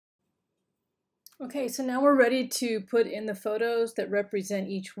Okay, so now we're ready to put in the photos that represent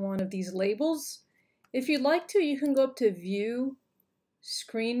each one of these labels. If you'd like to, you can go up to View,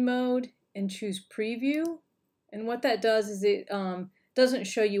 Screen Mode, and choose Preview. And what that does is it doesn't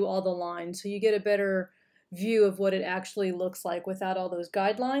show you all the lines, so you get a better view of what it actually looks like without all those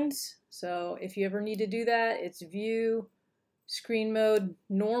guidelines. So if you ever need to do that, it's View, Screen Mode,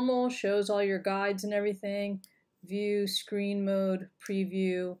 Normal, shows all your guides and everything. View, Screen Mode,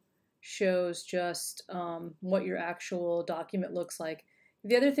 Preview shows just what your actual document looks like.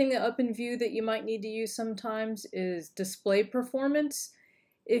 The other thing that up in View that you might need to use sometimes is display performance.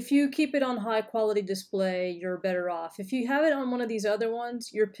 If you keep it on high quality display, you're better off. If you have it on one of these other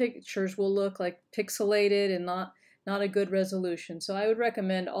ones, your pictures will look like pixelated and not a good resolution. So I would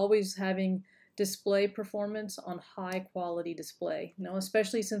recommend always having display performance on high quality display. Now,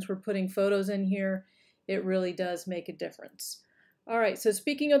 especially since we're putting photos in here, it really does make a difference. All right, so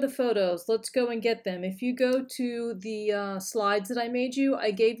speaking of the photos, let's go and get them. If you go to the slides that I made you, I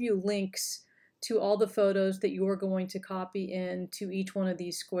gave you links to all the photos that you are going to copy into each one of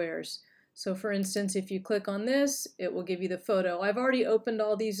these squares. So for instance, if you click on this, it will give you the photo. I've already opened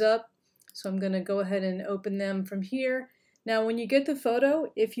all these up, so I'm going to go ahead and open them from here. Now when you get the photo,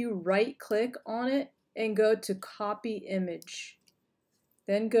 if you right click on it and go to copy image,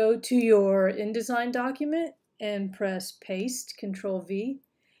 then go to your InDesign document and press paste, Control V,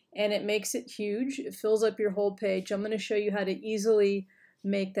 and it makes it huge. It fills up your whole page. I'm going to show you how to easily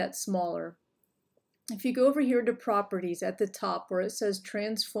make that smaller. If you go over here to properties at the top where it says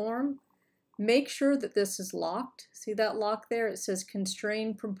transform, make sure that this is locked. See that lock there? It says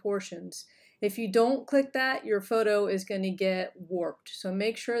constrain proportions. If you don't click that, your photo is going to get warped. So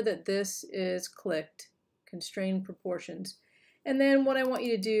make sure that this is clicked, constrain proportions. And then what I want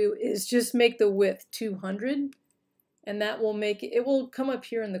you to do is just make the width 200, and that will make it, it will come up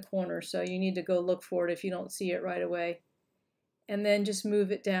here in the corner, so you need to go look for it if you don't see it right away. And then just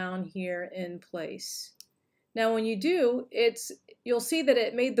move it down here in place. Now when you do, you'll see that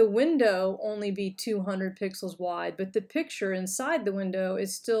it made the window only be 200 pixels wide, but the picture inside the window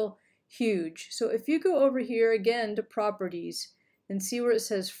is still huge. So if you go over here again to properties and see where it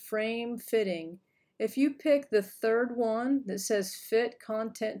says frame fitting, if you pick the third one that says fit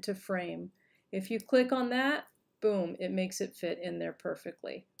content to frame, if you click on that, boom, it makes it fit in there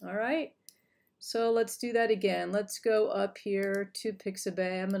perfectly. All right, so let's do that again. Let's go up here to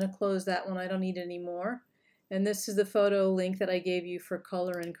Pixabay. I'm going to close that one. I don't need it anymore. And this is the photo link that I gave you for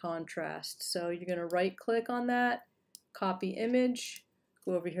color and contrast. So you're going to right click on that, copy image,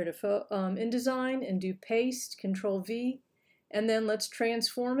 go over here to InDesign and do paste, Control V, and then let's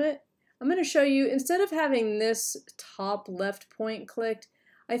transform it. I'm going to show you, instead of having this top left point clicked,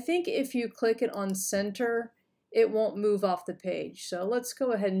 I think if you click it on center, it won't move off the page. So let's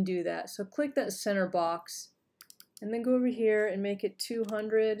go ahead and do that. So click that center box and then go over here and make it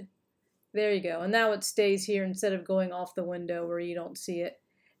 200. There you go. And now it stays here instead of going off the window where you don't see it.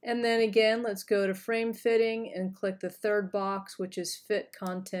 And then again, let's go to frame fitting and click the third box, which is fit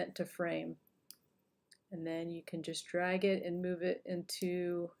content to frame. And then you can just drag it and move it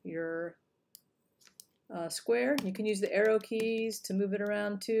into your square. You can use the arrow keys to move it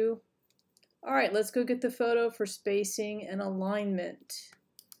around too. All right, let's go get the photo for spacing and alignment.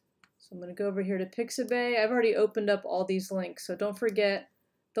 So I'm going to go over here to Pixabay. I've already opened up all these links, so don't forget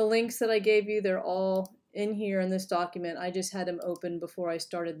the links that I gave you, they're all in here in this document. I just had them open before I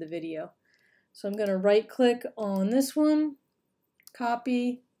started the video. So I'm going to right click on this one,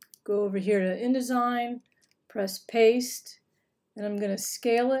 copy, go over here to InDesign, press paste, and I'm going to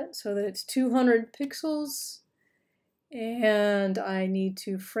scale it so that it's 200 pixels, and I need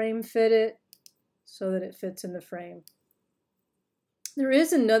to frame fit it so that it fits in the frame. There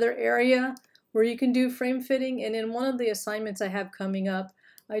is another area where you can do frame fitting, and in one of the assignments I have coming up,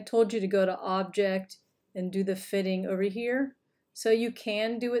 I told you to go to Object and do the fitting over here. So you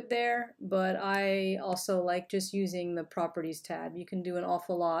can do it there, but I also like just using the Properties tab. You can do an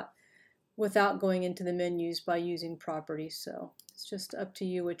awful lot without going into the menus by using Properties. So it's just up to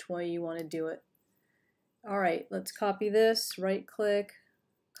you which way you want to do it. All right, let's copy this, right click,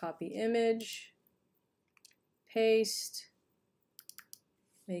 copy image, paste,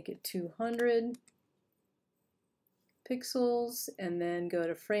 make it 200 pixels, and then go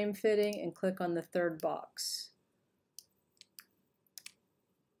to frame fitting and click on the third box.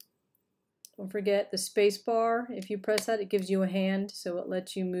 Don't forget the space bar. If you press that, it gives you a hand, so it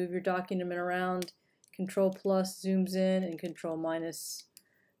lets you move your document around. Control plus zooms in and Control minus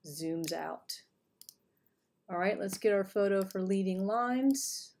zooms out. All right, let's get our photo for leading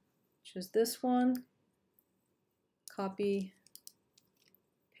lines, which is this one. Copy,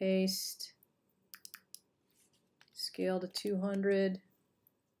 paste, scale to 200,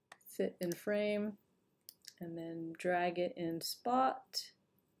 fit in frame, and then drag it in spot.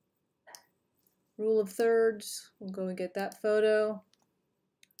 Rule of thirds, we'll go and get that photo,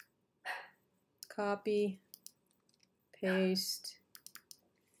 copy, paste,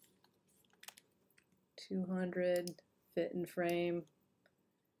 200, fit in frame,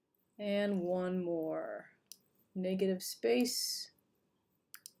 and one more, negative space,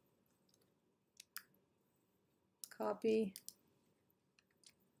 copy,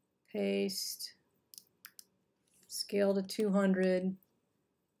 paste, scale to 200,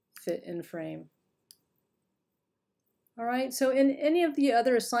 fit in frame. All right, so in any of the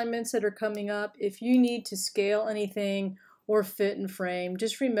other assignments that are coming up, if you need to scale anything or fit in frame,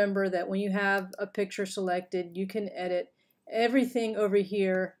 just remember that when you have a picture selected, you can edit everything over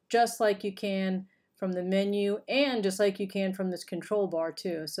here just like you can from the menu and just like you can from this control bar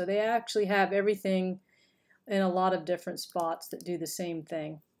too. So they actually have everything in a lot of different spots that do the same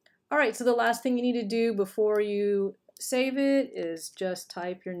thing. All right, so the last thing you need to do before you save it is just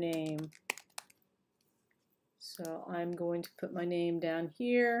type your name. So I'm going to put my name down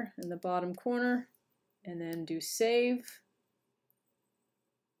here in the bottom corner and then do save.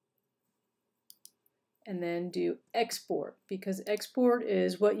 And then do export, because export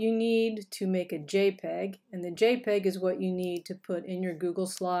is what you need to make a JPEG, and the JPEG is what you need to put in your Google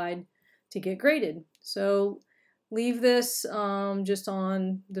slide to get graded. So leave this just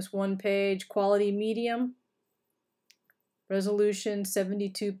on this one page, quality medium, resolution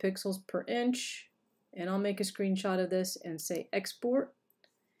 72 pixels per inch, and I'll make a screenshot of this and say export,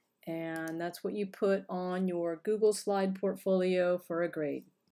 and that's what you put on your Google slide portfolio for a grade.